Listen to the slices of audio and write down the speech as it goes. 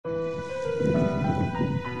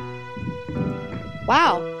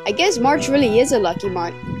Wow, I guess March really is a lucky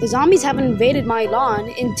month. The zombies haven't invaded my lawn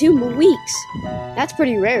in 2 weeks. That's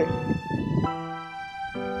pretty rare.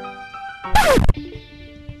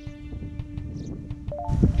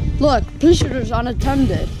 Look, pea shooter's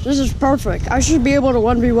unattended. This is perfect. I should be able to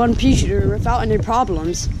 1v1 pea shooter without any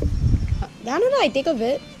problems. Now that I think of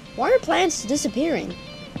it, why are plants disappearing?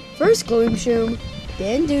 First Gloom Shroom,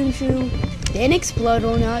 then Doom Shroom, then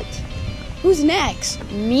Explodonut. Who's next?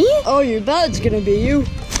 Me? Oh, you bet it's gonna be you.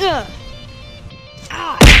 Ugh.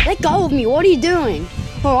 Ah, let go of me. What are you doing?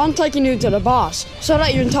 Oh, I'm taking you to the boss, so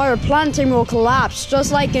that your entire plant team will collapse,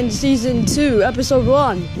 just like in Season 2, Episode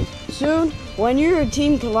 1. Soon, when your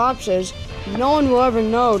team collapses, no one will ever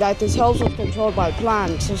know that this house was controlled by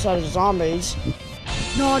plants instead of zombies.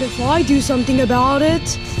 Not if I do something about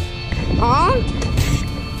it. Huh?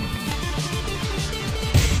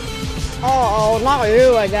 Uh-oh, not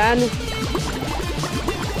you again.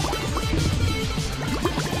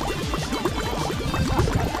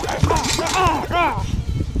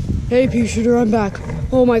 Hey, pea shooter, I'm back.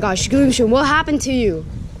 Oh my gosh, Gloom Shroom, what happened to you?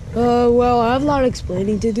 Well, I have a lot of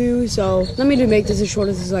explaining to do, so let me make this as short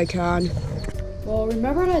as I can. Well,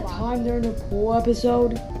 remember that time during the pool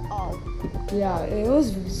episode? Oh. Yeah, it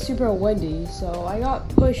was super windy, so I got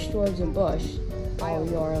pushed towards a bush while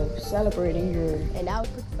you're celebrating your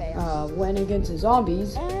win against the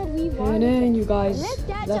zombies, and then you guys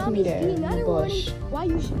left me there in the bush.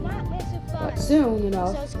 But soon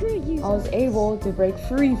enough, I was able to break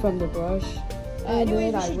free from the brush, and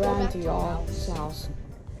then I ran to y'all's house.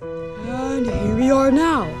 And here we are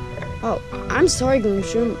now. Oh, I'm sorry, Gloom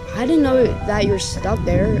Shroom. I didn't know that you're stuck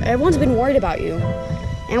there. Everyone's been worried about you.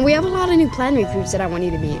 And we have a lot of new clan recruits that I want you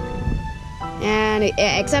to meet. And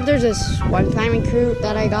except there's this one clan recruit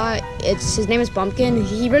that I got. His name is Pumpkin.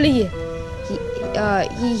 He's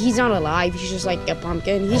not alive. He's just like a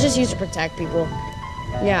pumpkin. He's just used to protect people.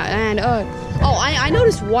 Yeah, and I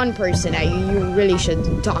noticed one person that you really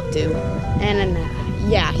should talk to. And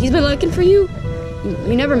yeah, he's been looking for you.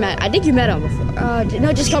 You never met. I think you met him before.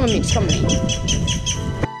 No, just come with me. Just come with me.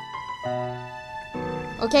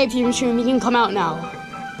 Okay, Gloom Shroom, you can come out now.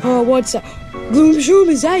 Oh, what's that? Gloom Shroom,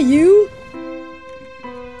 is that you?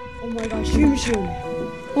 Oh my gosh, Gloom Shroom.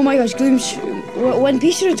 Oh my gosh, Gloom Shroom. When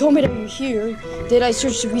pea shooter told me that you were here,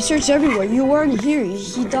 we searched everywhere. You weren't here.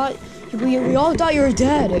 We all thought you were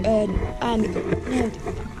dead. And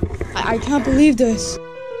I can't believe this.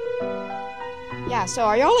 Yeah, so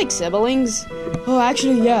are y'all like siblings? Oh,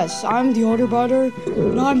 actually, yes. I'm the older brother,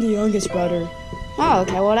 and I'm the youngest brother. Oh,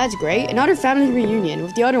 okay, well, that's great. Another family reunion,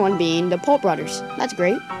 with the other one being the Pope brothers. That's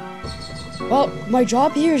great. Well, my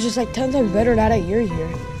job here is just like 10 times better now that you're here.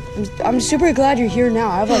 I'm super glad you're here now.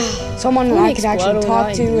 I have like someone I can actually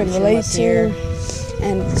talk to and relate to,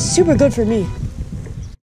 and it's super good for me.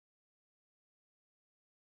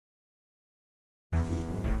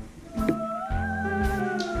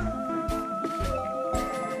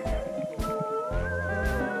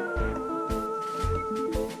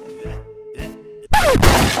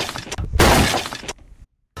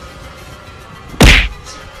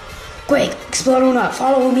 Quick, Explodonut,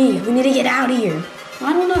 follow me. We need to get out of here.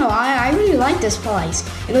 I don't know. I really like this place.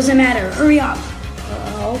 It doesn't matter. Hurry up.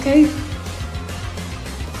 Okay.